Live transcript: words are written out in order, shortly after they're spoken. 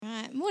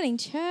Morning,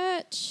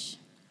 church.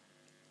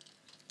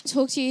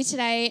 Talk to you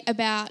today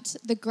about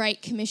the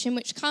Great Commission,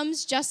 which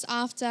comes just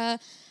after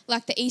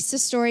like the Easter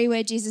story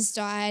where Jesus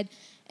died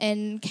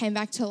and came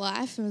back to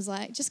life and was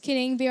like, just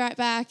kidding, be right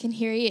back, and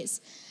here he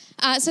is.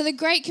 So the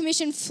Great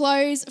Commission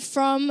flows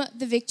from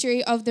the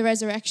victory of the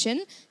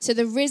resurrection. So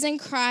the risen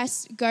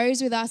Christ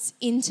goes with us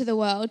into the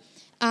world.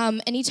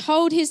 And he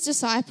told his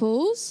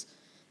disciples,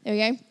 there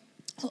we go,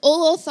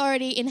 all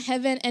authority in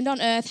heaven and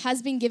on earth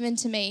has been given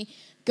to me.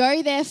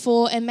 Go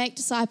therefore and make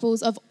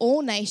disciples of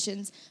all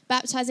nations,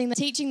 baptizing them,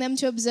 teaching them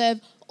to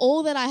observe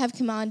all that I have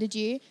commanded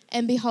you.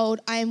 And behold,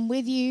 I am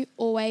with you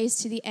always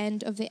to the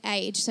end of the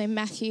age. So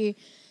Matthew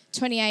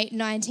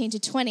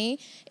 28:19-20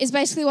 is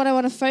basically what I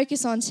want to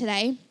focus on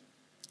today.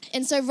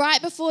 And so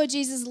right before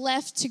Jesus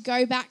left to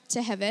go back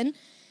to heaven,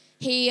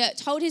 he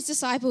told his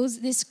disciples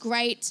this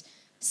great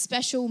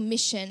special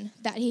mission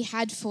that he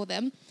had for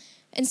them.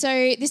 And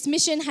so this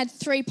mission had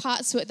three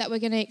parts to it that we're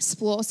going to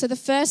explore. So the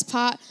first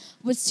part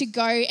was to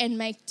go and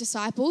make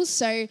disciples.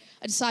 So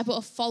a disciple,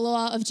 a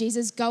follower of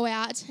Jesus, go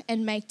out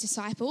and make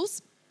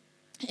disciples.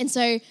 And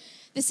so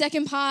the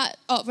second part,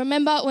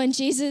 remember when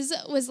Jesus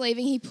was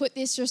leaving, he put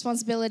this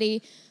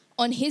responsibility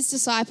on his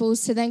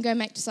disciples to then go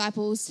make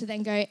disciples, to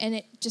then go, and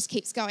it just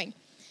keeps going.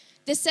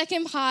 The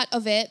second part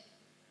of it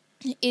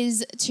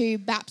is to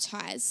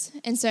baptize.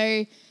 And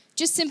so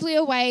just simply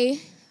a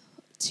way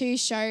to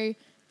show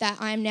that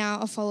I am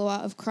now a follower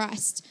of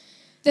Christ.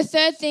 The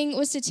third thing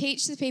was to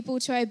teach the people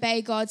to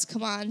obey God's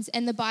commands,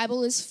 and the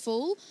Bible is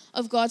full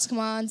of God's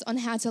commands on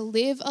how to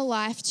live a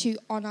life to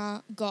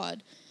honor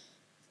God,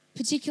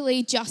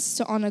 particularly just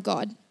to honor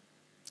God.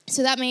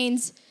 So that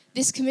means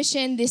this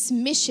commission, this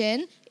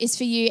mission is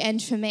for you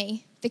and for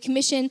me. The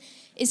commission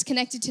is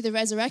connected to the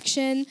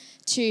resurrection,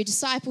 to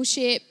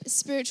discipleship,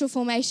 spiritual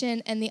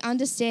formation, and the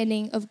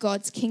understanding of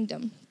God's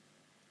kingdom.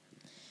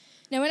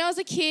 Now, when I was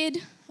a kid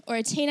or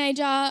a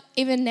teenager,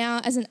 even now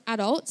as an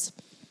adult,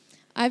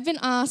 I've been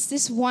asked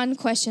this one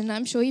question.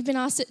 I'm sure you've been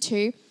asked it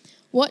too.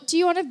 What do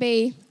you want to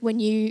be when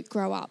you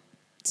grow up?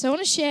 So I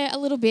want to share a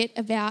little bit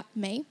about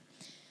me.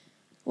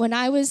 When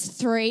I was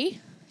 3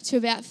 to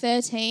about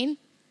 13,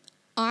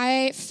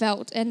 I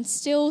felt and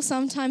still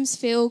sometimes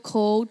feel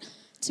called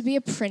to be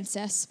a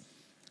princess.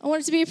 I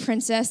wanted to be a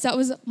princess. That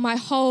was my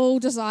whole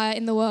desire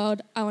in the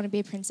world. I want to be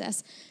a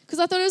princess. Because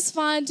I thought it was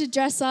fun to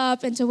dress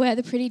up and to wear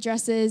the pretty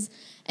dresses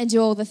and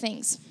do all the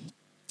things.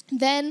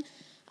 Then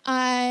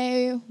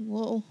I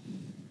wanted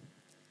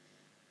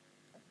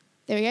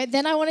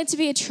to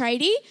be a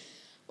tradie,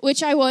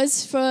 which I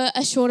was for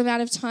a short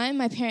amount of time.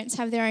 My parents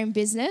have their own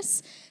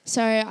business,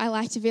 so I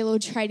like to be a little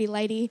tradie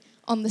lady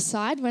on the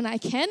side when I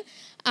can.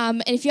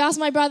 And if you ask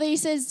my brother, he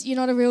says, you're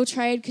not a real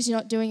trade because you're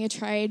not doing a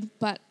trade,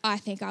 but I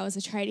think I was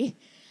a tradie.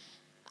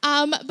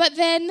 But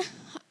then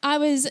I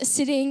was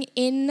sitting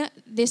in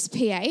this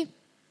PA,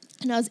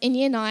 and I was in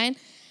year 9,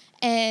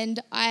 and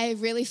I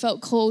really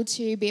felt called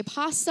to be a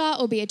pastor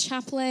or be a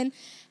chaplain,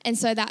 and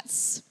so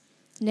that's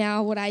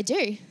now what I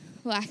do.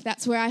 Like,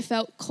 that's where I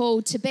felt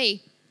called to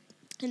be.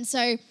 And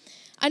so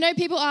I know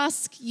people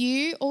ask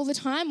you all the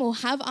time, or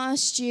have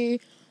asked you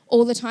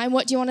all the time,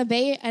 what do you want to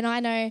be? And I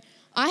know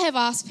I have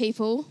asked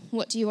people,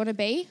 what do you want to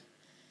be?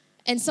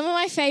 And some of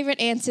my favourite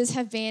answers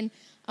have been,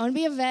 I want to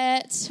be a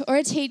vet or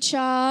a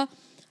teacher,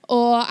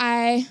 or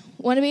I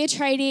want to be a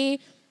tradie,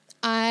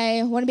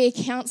 I want to be a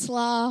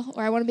counsellor,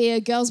 or I want to be a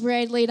girls'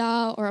 brigade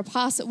leader or a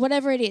pastor,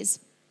 whatever it is.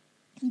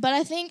 But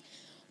I think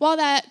while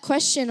that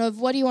question of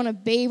what do you want to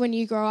be when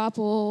you grow up,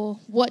 or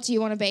what do you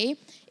want to be,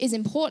 is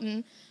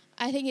important,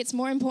 I think it's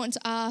more important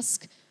to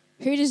ask,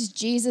 who does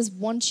Jesus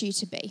want you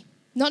to be?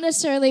 Not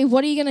necessarily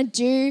what are you going to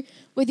do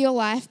with your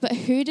life, but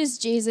who does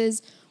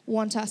Jesus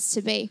want us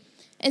to be?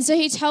 And so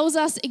he tells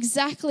us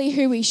exactly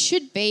who we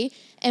should be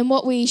and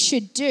what we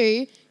should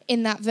do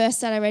in that verse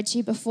that I read to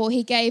you before.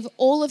 He gave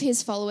all of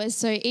his followers,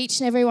 so each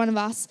and every one of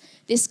us,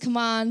 this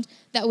command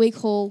that we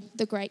call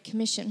the Great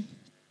Commission.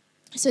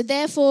 So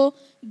therefore,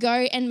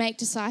 go and make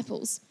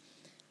disciples.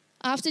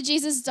 After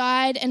Jesus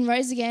died and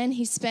rose again,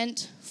 he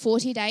spent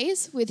 40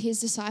 days with his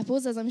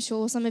disciples, as I'm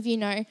sure some of you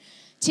know,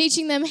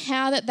 teaching them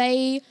how that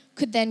they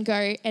could then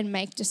go and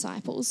make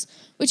disciples,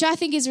 which I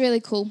think is really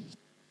cool.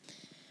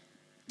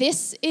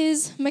 This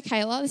is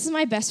Michaela. This is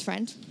my best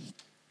friend.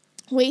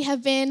 We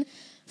have been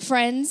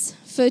friends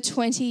for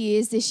 20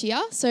 years this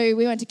year. So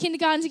we went to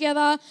kindergarten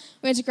together,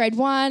 we went to grade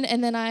 1,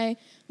 and then I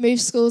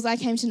moved schools. I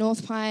came to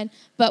Northpine,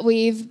 but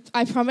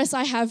I promise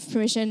I have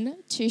permission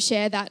to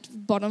share that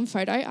bottom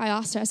photo. I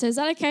asked her, I said, is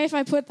that okay if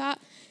I put that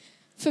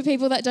for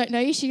people that don't know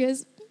you? She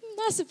goes,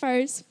 I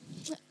suppose.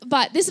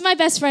 But this is my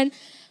best friend.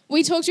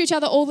 We talk to each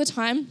other all the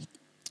time.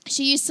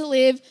 She used to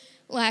live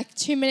like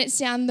 2 minutes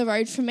down the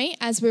road from me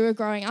as we were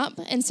growing up.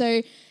 And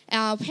so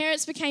our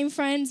parents became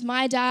friends.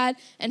 My dad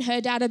and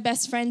her dad are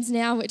best friends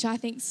now, which I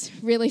think's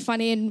really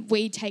funny, and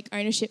we take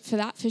ownership for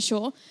that for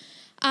sure.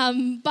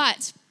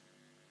 But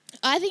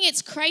I think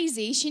it's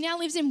crazy. She now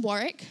lives in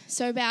Warwick,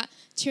 so about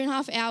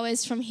 2.5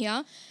 hours from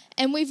here,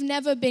 and we've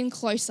never been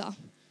closer,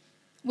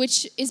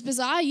 which is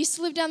bizarre. I used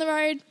to live down the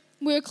road.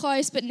 we were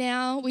close, but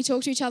now we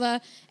talk to each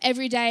other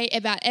every day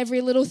about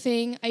every little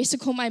thing. I used to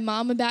call my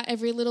mum about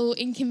every little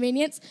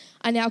inconvenience.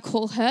 I now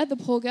call her, the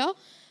poor girl,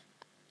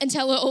 and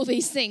tell her all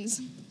these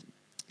things.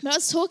 But I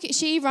was talking,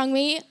 she rang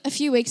me a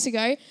few weeks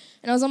ago,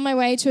 and I was on my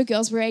way to a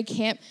girls' parade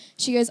camp.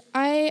 She goes,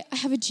 I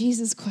have a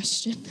Jesus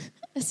question.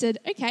 I said,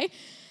 okay.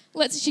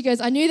 She goes,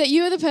 I knew that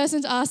you were the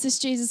person to ask this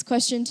Jesus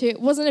question to.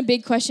 It wasn't a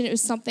big question. It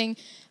was something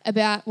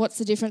about what's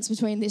the difference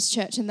between this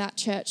church and that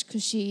church,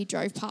 because she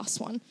drove past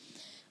one.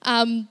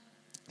 And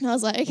I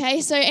was like,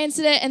 okay, so I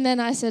answered it, and then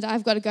I said,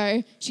 I've got to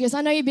go. She goes,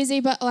 I know you're busy,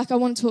 but I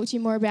want to talk to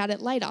you more about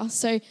it later.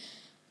 So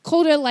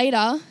called her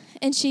later,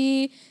 and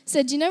she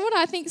said, do you know what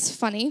I think is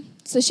funny?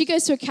 So she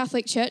goes to a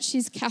Catholic church.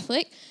 She's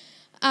Catholic.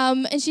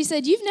 And she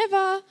said, you've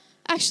never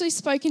actually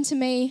spoken to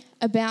me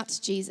about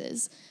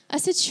Jesus. I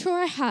said,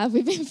 sure I have.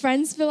 We've been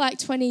friends for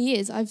 20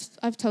 years.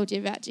 I've told you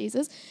about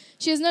Jesus.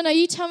 She goes, no,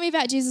 you tell me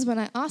about Jesus when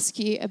I ask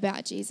you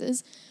about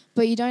Jesus,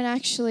 but you don't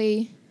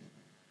actually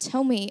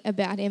tell me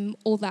about him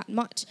all that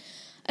much.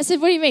 I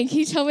said, what do you mean? Can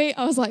you tell me?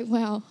 I was like,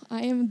 wow,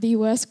 I am the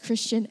worst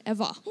Christian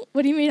ever.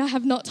 What do you mean I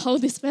have not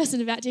told this person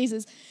about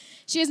Jesus?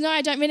 She goes, no,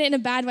 I don't mean it in a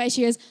bad way.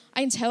 She goes,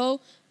 I can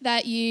tell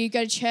that you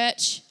go to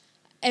church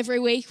every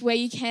week where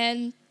you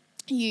can.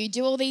 You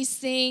do all these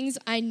things.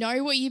 I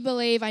know what you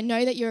believe. I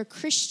know that you're a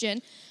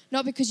Christian,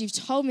 not because you've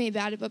told me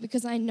about it, but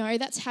because I know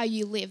that's how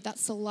you live.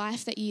 That's the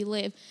life that you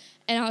live.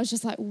 And I was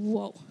just like,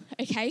 whoa,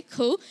 okay,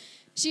 cool.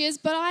 She goes,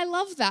 but I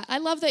love that. I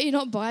love that you're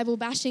not Bible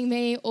bashing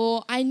me,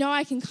 or I know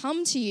I can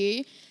come to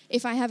you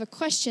if I have a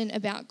question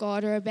about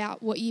God or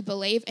about what you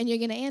believe, and you're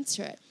going to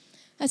answer it.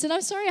 I said,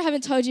 I'm sorry I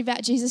haven't told you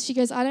about Jesus. She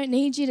goes, I don't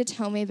need you to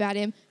tell me about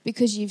him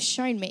because you've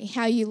shown me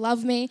how you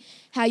love me,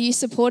 how you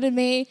supported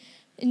me.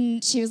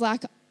 And she was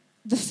like,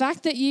 the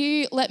fact that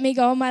you let me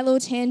go on my little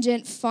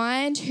tangent,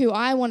 find who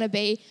I want to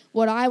be,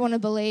 what I want to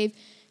believe,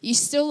 you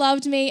still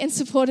loved me and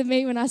supported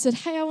me when I said,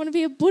 hey, I want to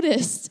be a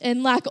Buddhist,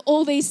 and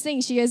all these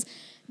things. She goes,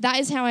 that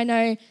is how I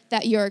know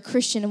that you're a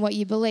Christian and what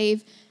you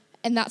believe,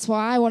 and that's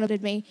why I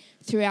wanted me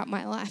throughout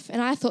my life. And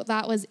I thought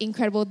that was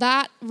incredible.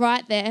 That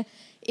right there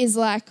is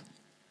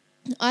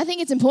I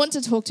think it's important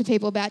to talk to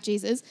people about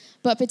Jesus,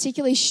 but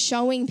particularly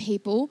showing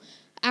people.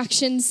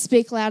 Actions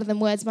speak louder than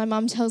words. My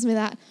mum tells me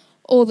that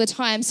all the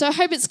time. So I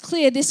hope it's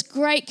clear, this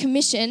great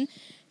commission,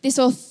 this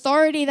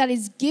authority that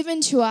is given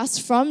to us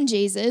from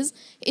Jesus,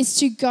 is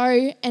to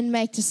go and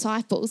make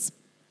disciples.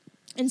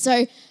 And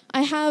so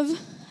I have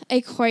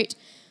a quote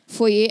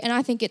for you, and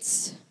I think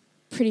it's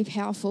pretty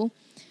powerful.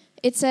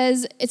 It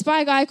says, it's by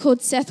a guy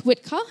called Seth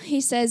Whitaker.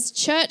 He says,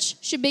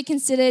 church should be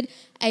considered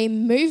a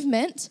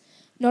movement,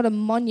 not a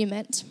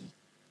monument.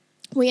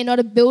 We are not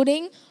a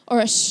building or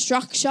a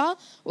structure.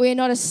 We are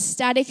not a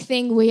static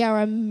thing. We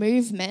are a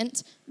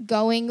movement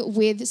going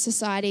with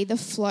society, the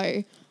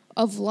flow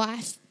of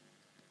life.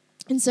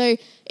 And so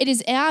it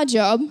is our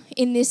job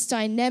in this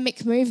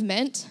dynamic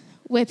movement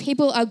where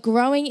people are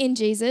growing in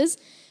Jesus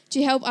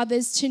to help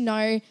others to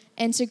know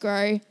and to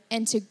grow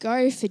and to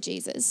go for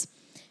Jesus.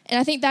 And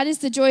I think that is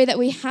the joy that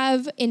we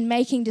have in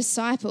making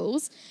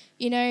disciples.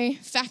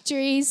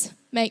 Factories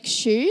make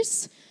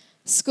shoes,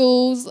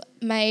 schools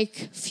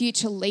make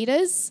future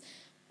leaders,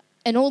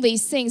 and all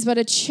these things. But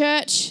a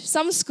church,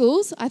 some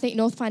schools, I think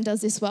Northpine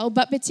does this well,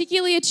 but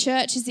particularly a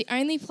church is the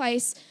only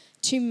place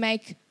to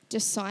make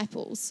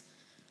disciples.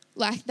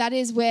 That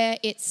is where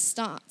it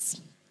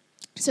starts.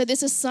 So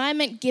this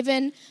assignment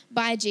given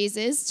by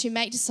Jesus to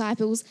make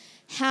disciples,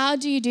 how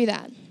do you do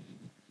that?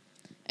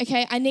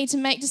 Okay, I need to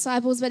make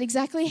disciples, but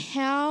exactly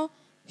how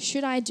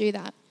should I do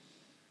that?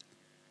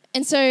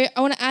 And so I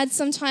want to add,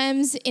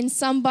 sometimes in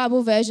some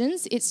Bible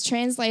versions, it's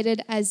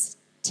translated as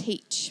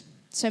teach.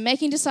 So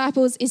making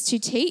disciples is to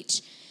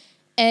teach.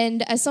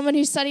 And as someone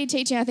who studied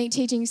teaching, I think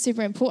teaching is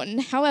super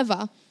important.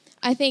 However,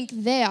 I think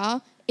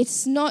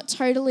it's not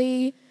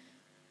totally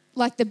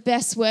the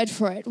best word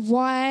for it.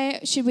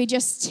 Why should we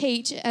just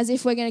teach as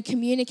if we're going to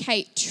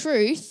communicate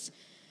truth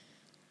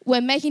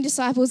when making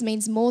disciples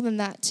means more than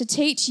that? To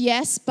teach,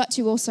 yes, but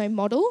to also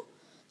model,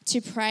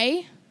 to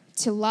pray,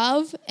 to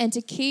love, and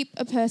to keep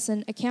a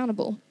person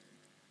accountable.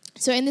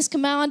 So in this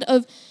command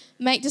of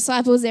make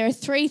disciples, there are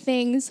 3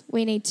 things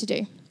we need to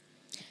do.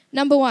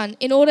 Number 1,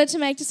 in order to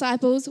make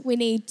disciples, we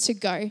need to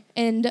go.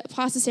 And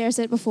Pastor Sarah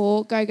said it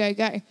before, go, go,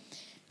 go.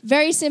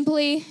 Very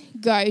simply,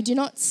 go. Do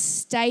not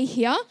stay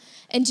here.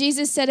 And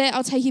Jesus said it,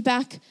 I'll take you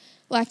back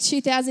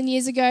 2,000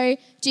 years ago.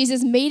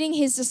 Jesus meeting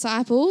his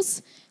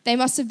disciples, they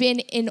must have been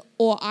in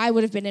awe. I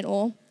would have been in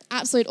awe.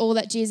 Absolute awe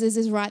that Jesus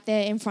is right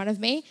there in front of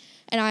me.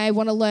 And I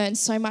want to learn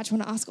so much. I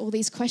want to ask all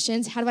these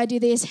questions. How do I do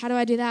this? How do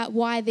I do that?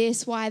 Why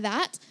this? Why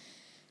that?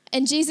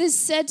 And Jesus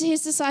said to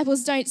his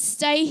disciples, don't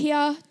stay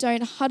here.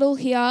 Don't huddle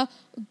here.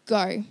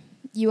 Go.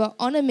 You are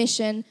on a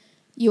mission.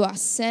 You are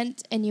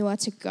sent, and you are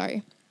to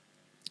go.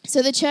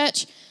 So the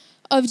church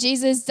of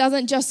Jesus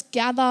doesn't just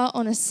gather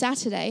on a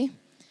Saturday,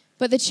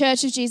 but the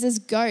church of Jesus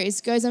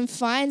goes and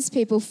finds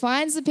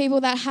the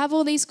people that have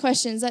all these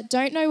questions, that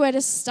don't know where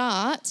to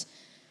start.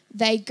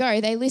 They go.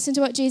 They listen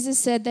to what Jesus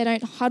said. They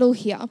don't huddle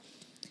here.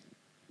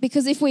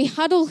 Because if we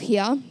huddle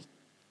here,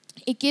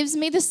 it gives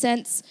me the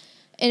sense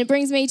And it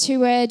brings me to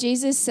where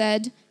Jesus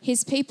said,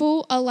 his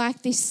people are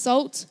like the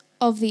salt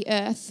of the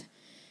earth.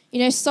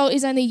 Salt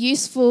is only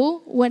useful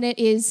when it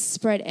is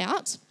spread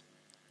out.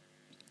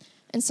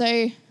 And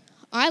so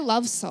I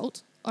love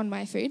salt on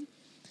my food.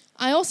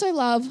 I also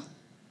love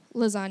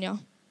lasagna.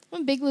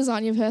 I'm a big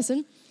lasagna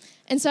person.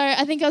 And so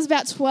I think I was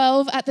about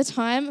 12 at the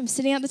time. I'm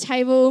sitting at the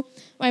table.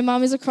 My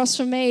mum is across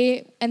from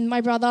me and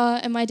my brother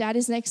and my dad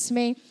is next to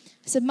me.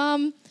 I said,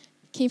 Mum,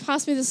 can you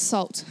pass me the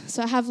salt?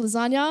 So I have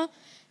lasagna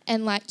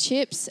and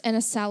chips and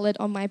a salad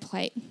on my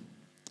plate.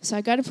 So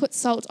I go to put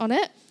salt on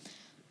it.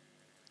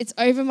 It's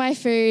over my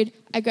food.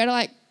 I go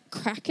to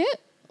crack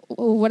it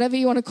or whatever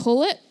you want to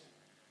call it.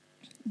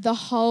 The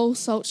whole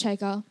salt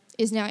shaker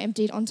is now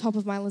emptied on top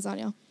of my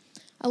lasagna.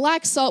 I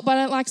like salt, but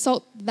I don't like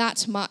salt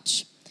that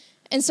much.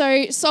 And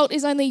so salt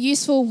is only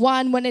useful,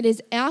 1, when it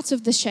is out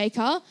of the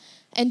shaker,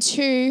 and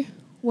 2,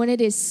 when it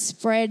is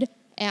spread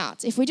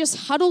out. If we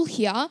just huddle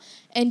here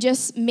and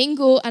just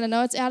mingle, and I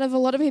know it's out of a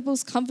lot of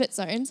people's comfort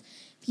zones,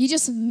 if you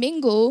just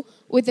mingle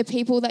with the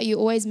people that you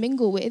always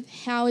mingle with,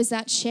 how is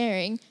that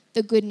sharing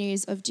the good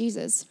news of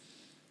Jesus?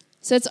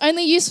 So it's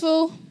only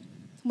useful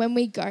when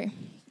we go,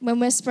 when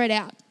we're spread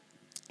out.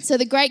 So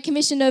the Great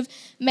Commission of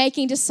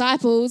making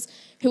disciples,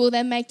 who will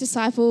then make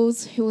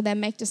disciples, who will then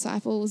make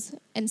disciples,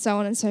 and so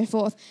on and so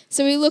forth.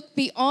 So we look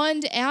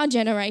beyond our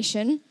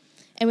generation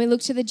and we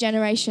look to the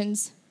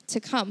generations to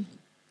come.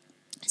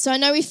 So I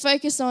know we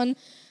focus on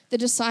the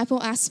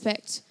disciple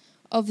aspect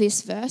of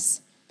this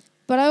verse,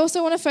 but I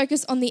also want to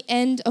focus on the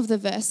end of the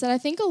verse that I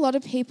think a lot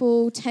of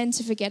people tend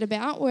to forget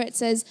about, where it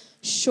says,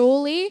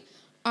 surely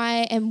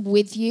I am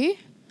with you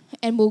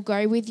and will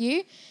go with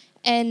you.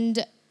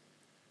 And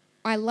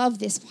I love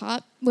this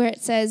part where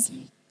it says,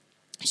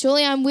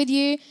 surely I'm with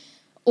you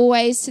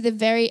always to the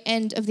very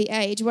end of the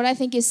age. What I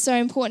think is so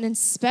important and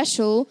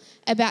special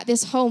about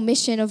this whole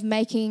mission of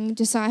making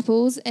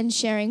disciples and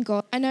sharing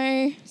God. I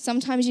know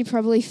sometimes you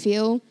probably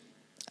feel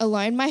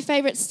alone. My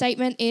favorite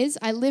statement is,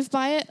 I live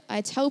by it,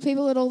 I tell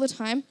people it all the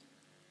time,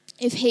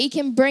 if he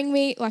can bring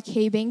me,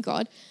 he being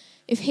God,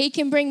 if he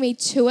can bring me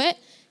to it,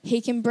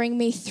 he can bring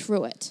me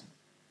through it.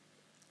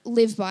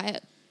 Live by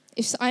it.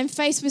 If I'm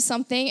faced with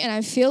something and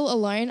I feel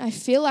alone, I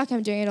feel like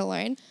I'm doing it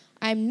alone,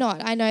 I'm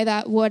not. I know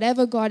that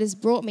whatever God has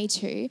brought me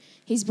to,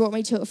 he's brought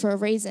me to it for a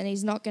reason.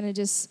 He's not going to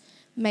just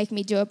make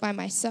me do it by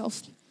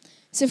myself.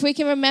 So if we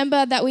can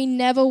remember that we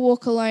never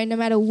walk alone, no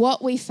matter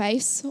what we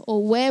face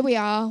or where we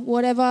are,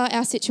 whatever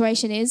our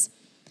situation is,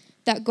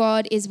 that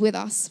God is with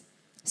us.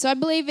 So I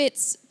believe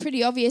it's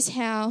pretty obvious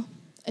how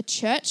a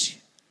church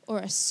or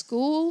a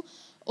school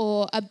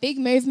or a big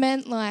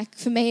movement, like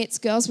for me it's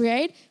Girls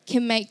Brigade,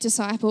 can make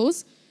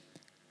disciples.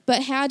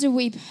 But how do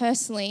we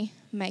personally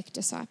make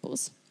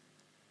disciples?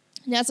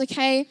 Now, it's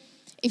okay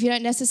if you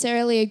don't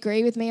necessarily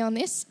agree with me on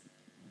this.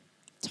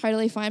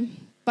 Totally fine.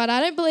 But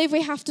I don't believe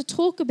we have to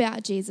talk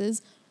about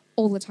Jesus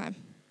all the time.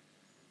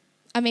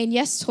 I mean,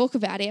 yes, talk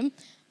about him,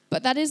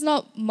 but that is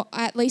not,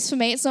 at least for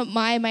me, it's not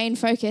my main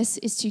focus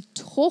is to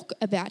talk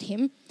about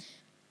him.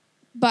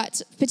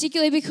 But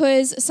particularly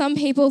because some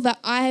people that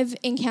I've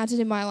encountered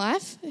in my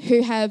life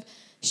who have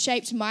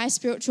shaped my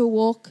spiritual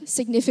walk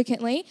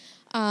significantly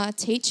are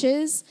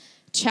teachers,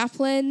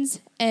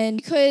 chaplains, and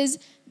because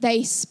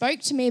they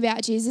spoke to me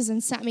about Jesus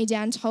and sat me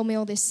down and told me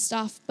all this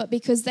stuff, but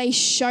because they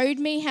showed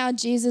me how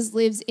Jesus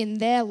lives in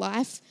their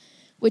life,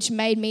 which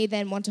made me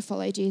then want to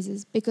follow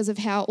Jesus because of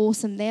how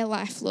awesome their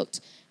life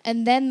looked.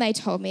 And then they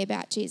told me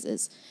about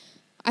Jesus.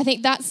 I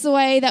think that's the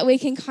way that we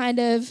can kind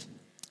of,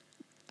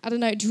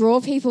 draw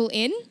people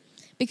in,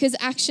 because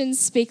actions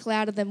speak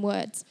louder than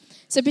words.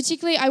 So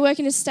particularly I work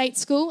in a state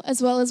school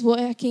as well as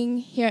working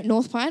here at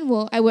Northpine.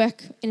 Well, I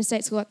work in a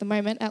state school at the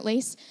moment at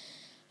least.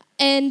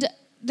 And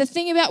the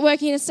thing about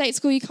working in a state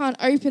school, you can't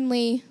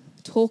openly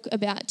talk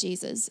about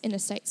Jesus in a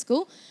state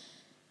school.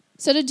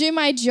 So to do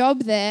my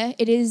job there,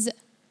 it is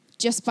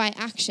just by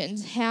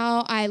actions,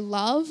 how I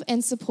love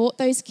and support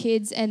those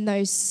kids and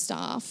those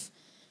staff.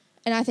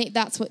 And I think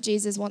that's what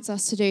Jesus wants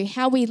us to do.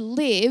 How we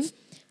live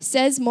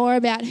says more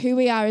about who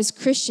we are as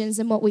Christians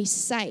than what we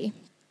say.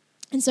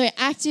 And so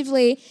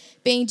actively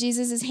being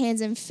Jesus' hands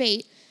and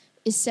feet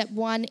is step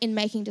 1 in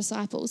making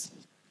disciples.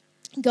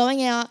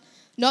 Going out,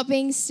 not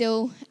being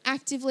still,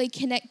 actively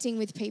connecting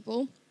with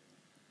people,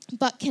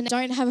 but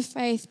don't have a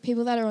faith,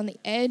 people that are on the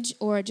edge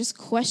or are just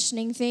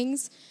questioning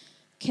things,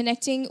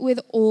 connecting with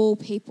all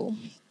people.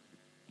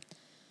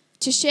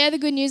 To share the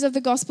good news of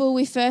the gospel,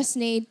 we first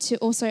need to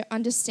also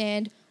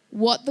understand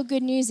what the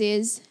good news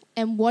is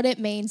and what it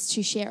means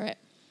to share it.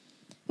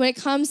 When it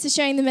comes to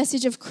sharing the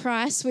message of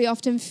Christ, we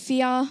often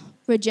fear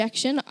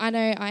rejection. I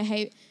know I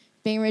hate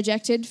being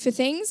rejected for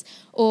things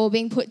or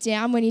being put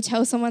down when you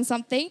tell someone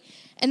something.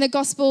 And the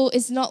gospel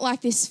is not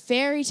like this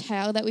fairy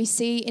tale that we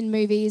see in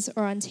movies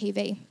or on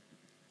TV.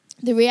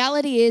 The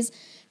reality is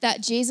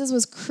that Jesus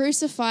was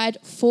crucified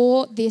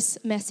for this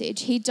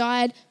message. He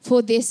died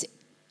for this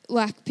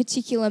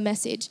particular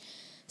message.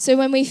 So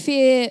when we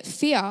fear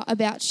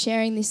about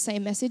sharing this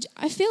same message,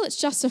 I feel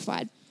it's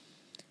justified.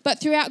 But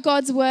throughout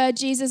God's word,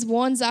 Jesus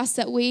warns us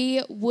that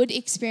we would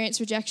experience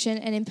rejection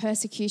and in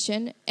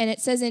persecution. And it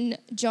says in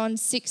John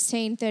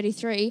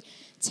 16:33,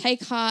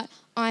 "Take heart,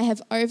 I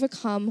have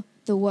overcome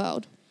the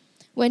world."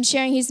 When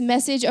sharing his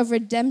message of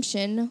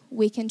redemption,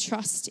 we can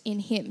trust in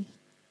him.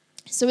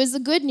 So is the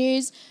good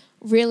news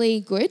really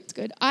good? It's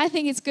good. I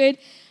think it's good.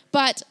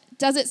 But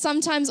does it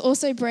sometimes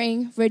also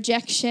bring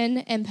rejection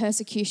and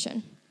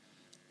persecution?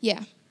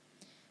 Yeah.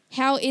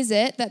 How is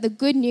it that the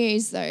good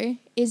news, though,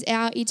 is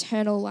our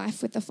eternal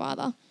life with the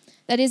Father?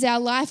 That is, our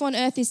life on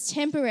earth is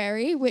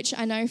temporary, which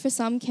I know for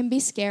some can be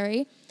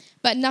scary,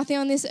 but nothing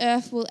on this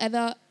earth will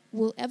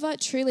ever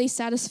truly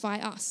satisfy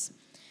us.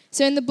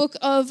 So in the book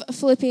of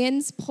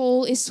Philippians,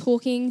 Paul is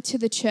talking to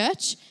the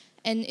church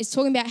and is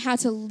talking about how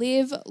to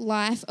live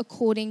life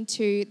according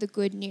to the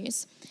good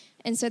news.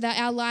 And so that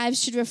our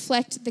lives should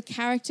reflect the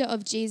character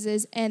of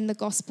Jesus and the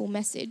gospel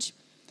message.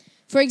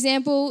 For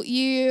example,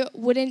 you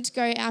wouldn't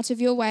go out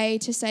of your way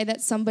to say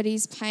that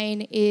somebody's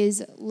pain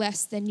is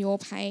less than your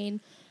pain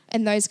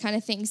and those kind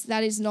of things.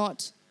 That is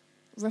not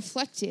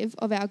reflective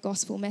of our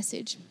gospel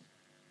message.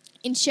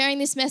 In sharing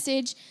this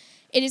message,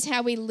 it is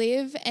how we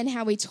live and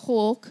how we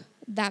talk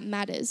that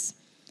matters.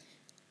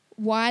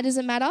 Why does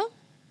it matter?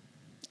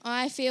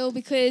 I feel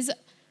because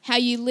how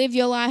you live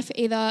your life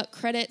either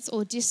credits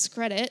or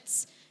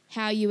discredits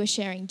how you are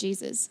sharing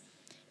Jesus.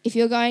 If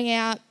you're going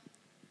out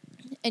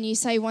and you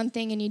say one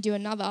thing and you do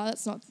another,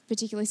 that's not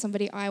particularly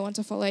somebody I want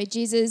to follow.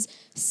 Jesus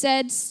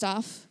said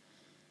stuff,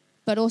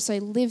 but also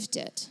lived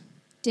it.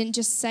 Didn't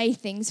just say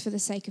things for the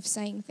sake of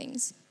saying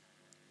things.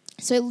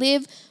 So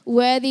live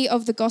worthy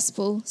of the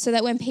gospel so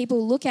that when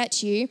people look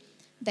at you,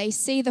 they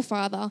see the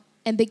Father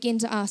and begin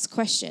to ask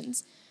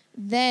questions.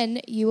 Then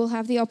you will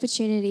have the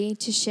opportunity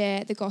to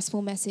share the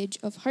gospel message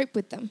of hope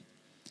with them.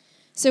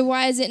 So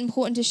why is it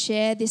important to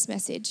share this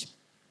message?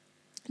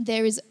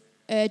 There is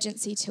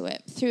urgency to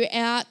it.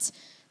 Throughout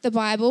the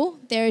Bible,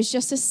 there is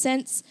just a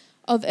sense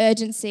of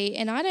urgency.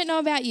 And I don't know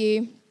about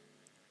you,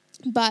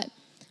 but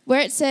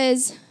where it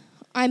says,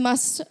 "I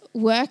must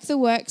work the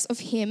works of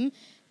him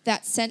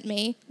that sent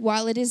me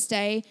while it is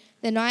day,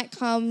 the night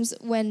comes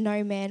when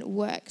no man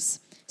works."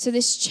 So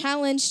this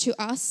challenge to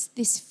us,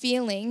 this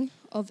feeling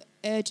of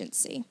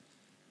urgency.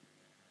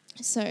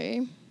 So,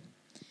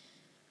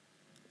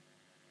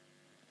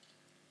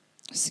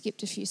 I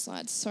skipped a few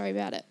slides, sorry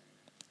about it.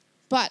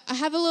 But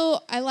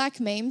I like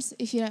memes,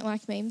 if you don't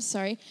like memes,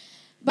 sorry.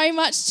 Very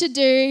much to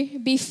do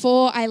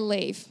before I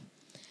leave.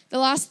 The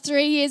last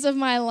 3 years of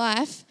my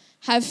life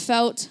have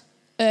felt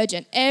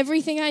urgent.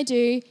 Everything I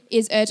do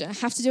is urgent. I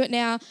have to do it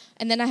now.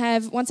 And then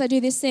once I do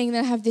this thing,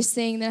 then I have this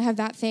thing, then I have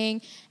that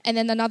thing, and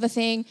then another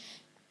thing.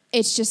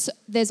 It's just,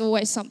 there's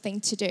always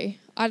something to do.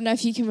 I don't know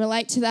if you can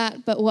relate to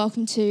that, but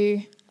welcome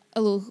to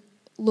a little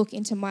look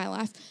into my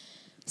life.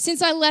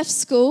 Since I left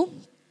school,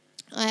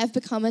 I have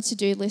become a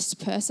to-do list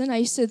person. I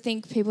used to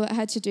think people that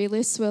had to-do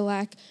lists were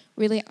like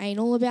really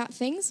anal about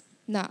things.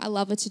 No, I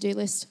love a to-do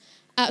list.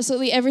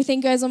 Absolutely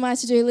everything goes on my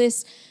to-do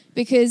list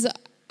because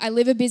I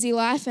live a busy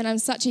life and I'm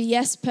such a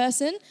yes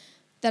person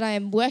that I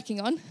am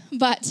working on.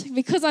 But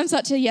because I'm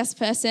such a yes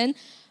person,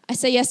 I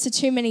say yes to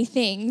too many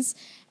things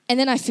and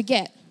then I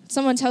forget.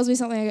 Someone tells me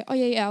something, I go, "Oh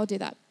yeah, I'll do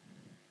that."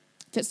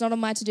 If it's not on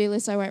my to-do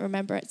list, I won't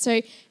remember it.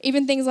 So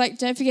even things like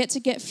don't forget to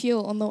get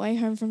fuel on the way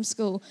home from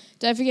school.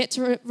 Don't forget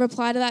to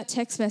reply to that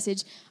text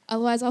message.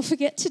 Otherwise, I'll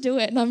forget to do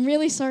it. And I'm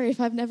really sorry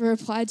if I've never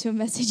replied to a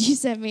message you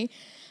sent me.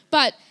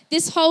 But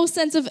this whole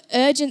sense of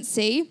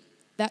urgency,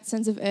 that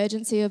sense of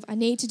urgency of I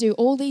need to do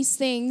all these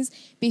things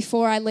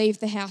before I leave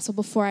the house or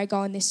before I go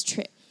on this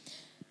trip.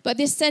 But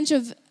this sense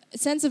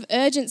of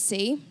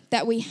urgency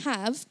that we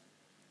have,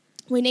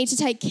 we need to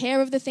take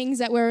care of the things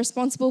that we're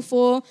responsible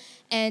for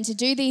and to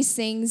do these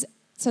things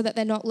so that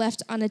they're not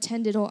left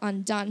unattended or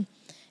undone.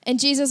 And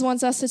Jesus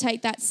wants us to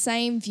take that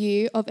same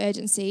view of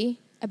urgency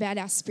about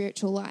our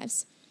spiritual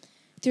lives.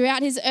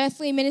 Throughout his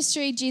earthly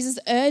ministry, Jesus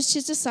urged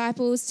his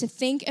disciples to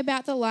think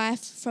about the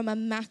life from a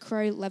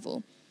macro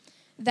level.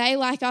 They,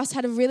 like us,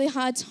 had a really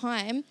hard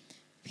time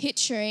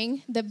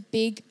picturing the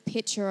big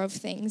picture of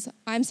things.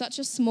 I'm such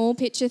a small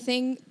picture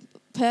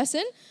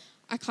person.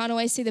 I can't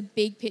always see the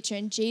big picture.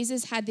 And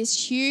Jesus had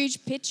this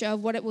huge picture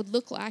of what it would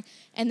look like.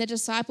 And the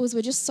disciples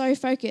were just so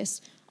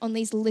focused on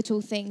these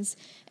little things.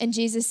 And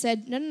Jesus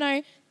said,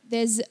 no,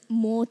 there's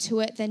more to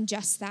it than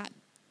just that.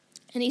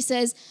 And he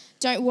says,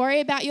 don't worry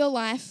about your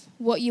life,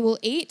 what you will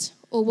eat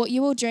or what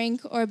you will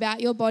drink, or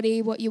about your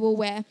body, what you will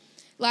wear.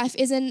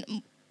 Isn't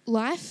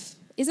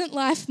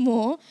life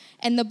more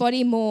and the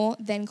body more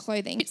than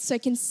clothing? So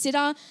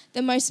consider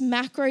the most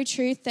macro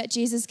truth that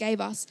Jesus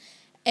gave us.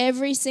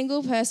 Every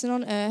single person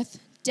on earth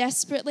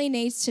desperately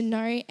needs to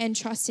know and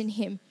trust in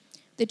him.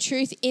 The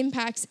truth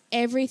impacts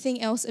everything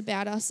else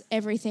about us,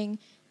 everything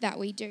that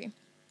we do.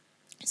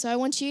 So I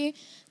want you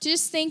to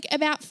just think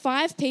about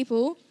 5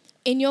 people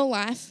in your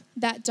life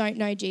that don't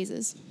know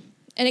Jesus.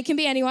 And it can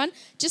be anyone,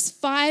 just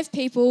 5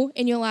 people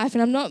in your life.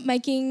 And I'm not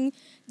making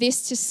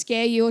this to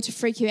scare you or to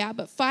freak you out,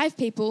 but 5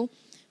 people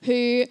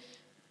who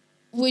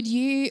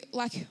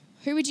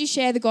Who would you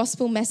share the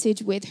gospel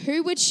message with?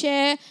 Who would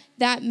share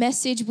that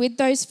message with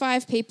those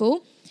 5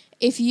 people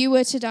if you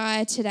were to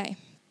die today?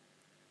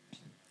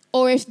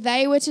 Or if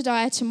they were to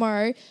die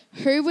tomorrow,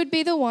 who would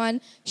be the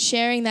one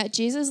sharing that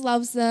Jesus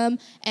loves them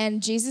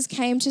and Jesus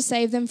came to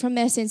save them from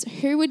their sins?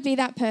 Who would be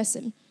that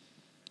person?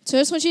 So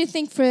I just want you to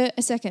think for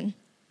a second.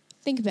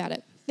 Think about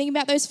it. Think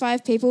about those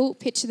 5 people.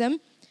 Picture them.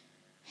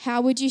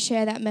 How would you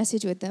share that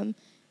message with them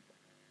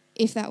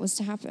if that was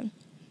to happen?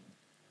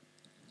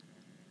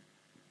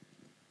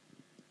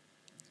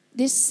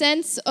 This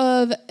sense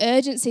of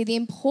urgency, the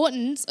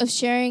importance of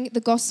sharing the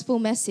gospel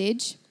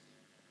message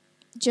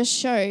just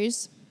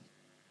shows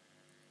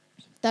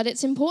that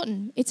it's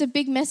important. It's a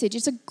big message.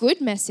 It's a good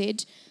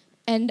message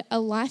and a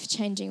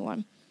life-changing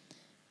one.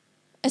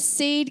 A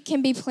seed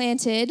can be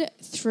planted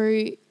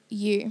through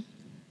you.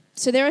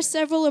 So there are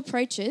several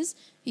approaches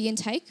you can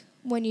take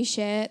when you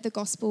share the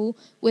gospel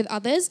with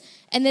others,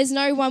 and there's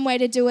no one way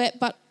to do it,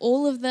 but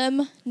all of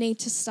them need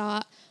to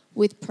start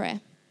with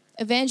prayer.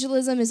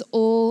 Evangelism is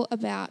all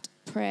about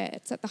prayer.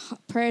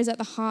 Prayer is at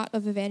the heart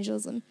of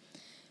evangelism.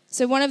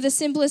 So one of the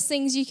simplest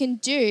things you can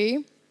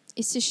do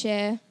is to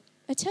share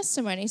a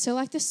testimony. So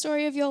like the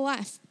story of your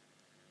life.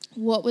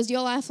 What was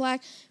your life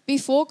like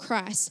before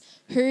Christ?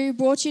 Who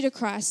brought you to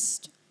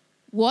Christ?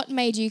 What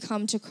made you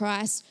come to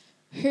Christ?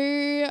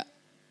 Who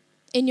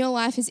in your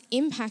life has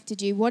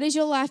impacted you? What has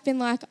your life been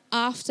like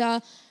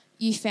after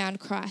you found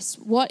Christ?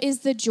 What is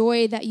the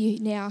joy that you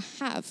now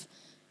have?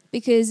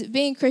 Because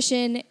being a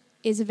Christian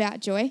is about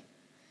joy,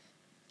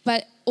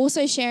 but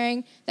also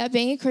sharing that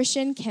being a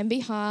Christian can be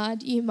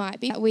hard. You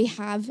might be, that we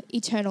have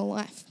eternal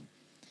life.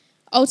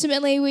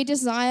 Ultimately, we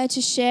desire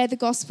to share the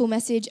gospel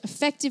message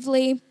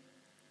effectively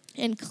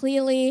and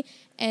clearly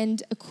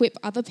and equip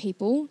other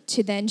people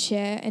to then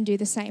share and do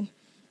the same.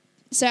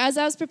 So as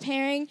I was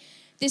preparing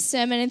this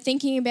sermon and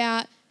thinking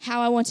about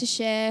how I want to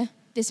share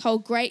this whole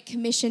Great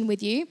Commission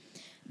with you,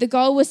 the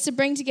goal was to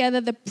bring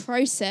together the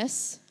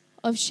process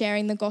of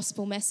sharing the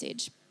gospel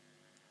message.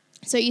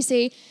 So you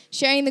see,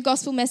 sharing the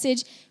gospel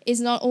message is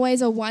not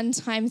always a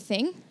one-time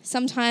thing.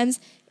 Sometimes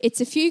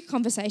it's a few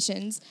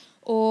conversations,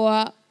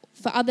 or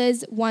for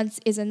others, once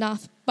is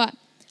enough. But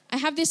I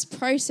have this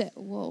process.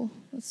 I'm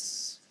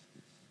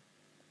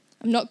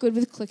not good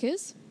with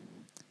clickers.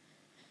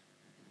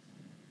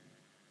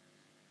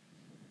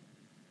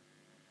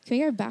 Can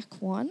we go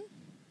back one?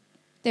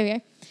 There we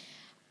go.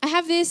 I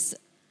have this,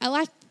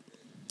 I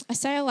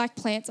say I like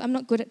plants. I'm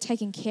not good at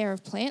taking care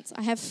of plants.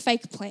 I have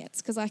fake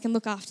plants because I can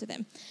look after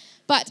them.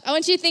 But I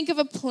want you to think of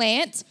a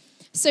plant.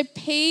 So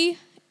P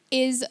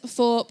is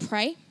for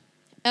pray.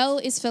 L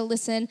is for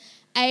listen.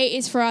 A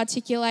is for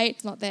articulate.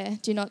 It's not there.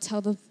 Do not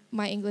tell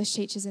my English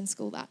teachers in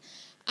school that.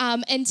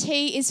 And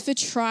T is for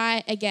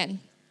try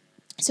again.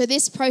 So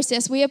this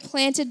process, we are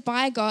planted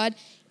by God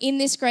in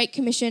this great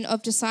commission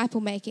of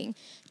disciple making.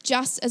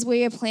 Just as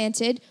we are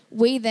planted,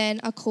 we then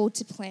are called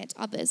to plant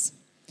others.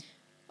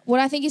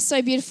 What I think is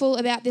so beautiful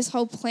about this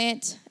whole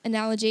plant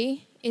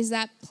analogy is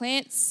that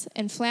plants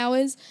and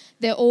flowers,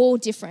 they're all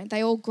different.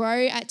 They all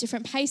grow at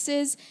different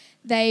paces.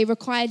 They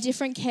require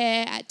different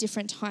care at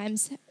different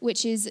times,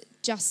 which is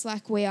just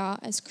like we are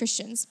as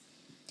Christians.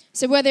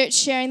 So whether it's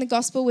sharing the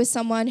gospel with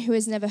someone who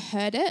has never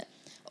heard it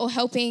or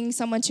helping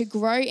someone to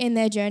grow in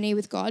their journey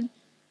with God,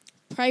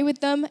 pray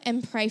with them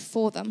and pray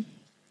for them.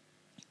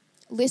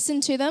 Listen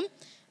to them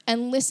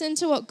and listen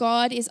to what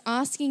God is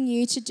asking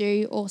you to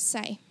do or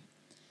say.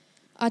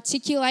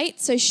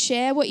 Articulate, so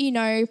share what you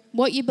know,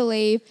 what you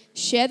believe,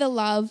 share the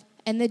love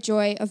and the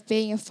joy of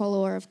being a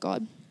follower of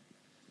God.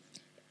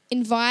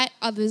 Invite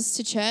others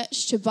to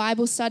church, to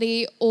Bible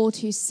study, or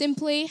to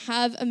simply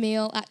have a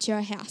meal at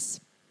your house.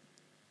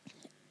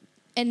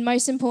 And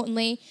most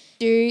importantly,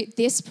 do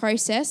this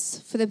process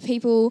for the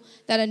people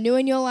that are new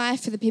in your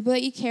life, for the people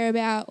that you care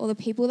about, or the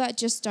people that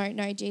just don't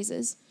know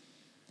Jesus.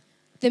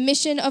 The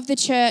mission of the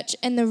church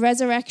and the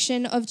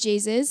resurrection of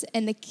Jesus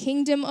and the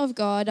kingdom of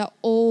God are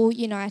all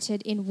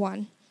united in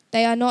one.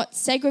 They are not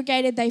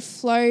segregated, they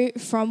flow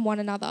from one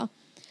another.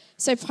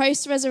 So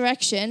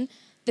post-resurrection,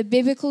 the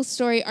biblical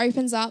story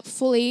opens up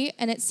fully,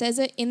 and it says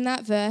it in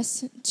that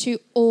verse, to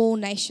all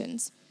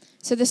nations.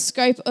 So the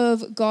scope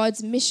of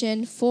God's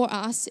mission for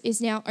us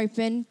is now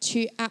open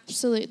to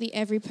absolutely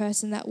every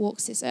person that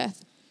walks this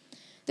earth.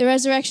 The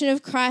resurrection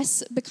of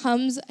Christ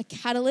becomes a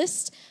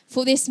catalyst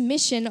for this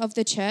mission of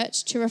the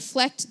church to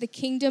reflect the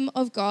kingdom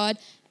of God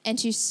and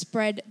to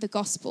spread the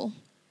gospel.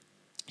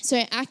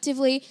 So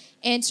actively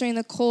answering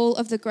the call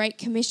of the Great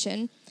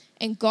Commission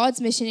and God's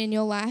mission in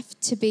your life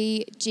to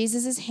be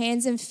Jesus'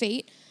 hands and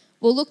feet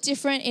will look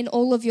different in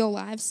all of your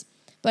lives,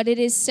 but it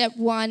is step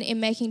one in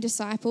making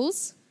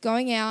disciples,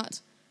 going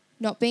out,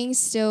 not being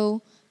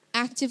still,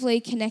 actively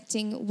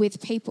connecting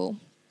with people.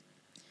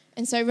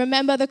 And so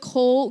remember the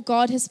call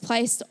God has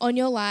placed on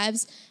your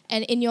lives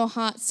and in your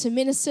hearts to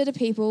minister to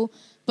people,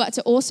 but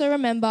to also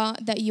remember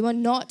that you are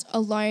not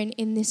alone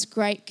in this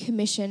great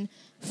commission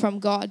from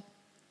God.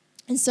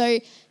 And so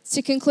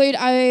to conclude,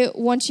 I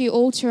want you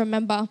all to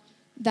remember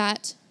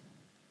that,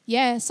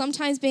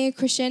 sometimes being a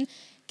Christian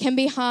can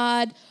be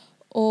hard,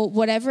 or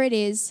whatever it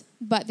is,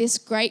 but this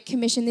great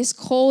commission, this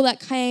call that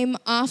came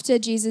after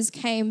Jesus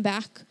came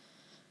back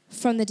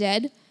from the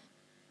dead,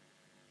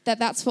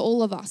 that's for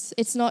all of us.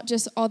 It's not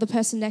just, the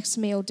person next to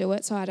me will do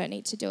it, so I don't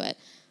need to do it.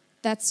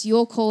 That's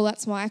your call,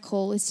 that's my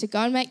call, is to go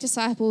and make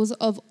disciples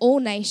of all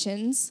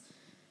nations,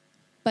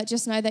 but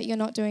just know that you're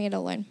not doing it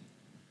alone.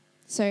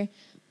 So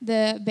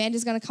the band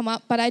is going to come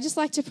up, but I just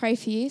like to pray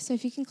for you. So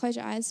if you can close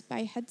your eyes, bow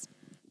your heads.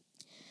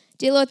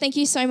 Dear Lord, thank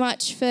you so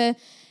much for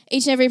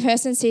each and every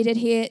person seated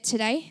here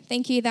today.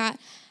 Thank you that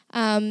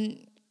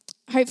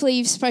hopefully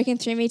you've spoken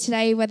through me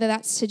today, whether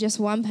that's to just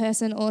one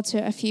person or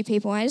to a few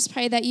people. I just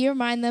pray that you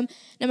remind them,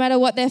 no matter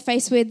what they're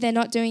faced with, they're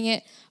not doing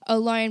it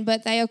alone,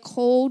 but they are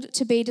called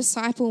to be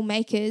disciple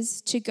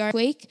makers to go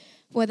week,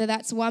 whether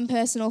that's one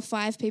person or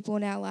 5 people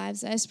in our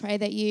lives. I just pray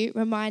that you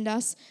remind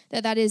us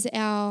that is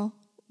our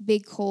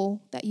big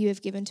call that you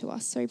have given to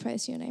us. So we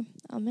praise your name.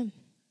 Amen.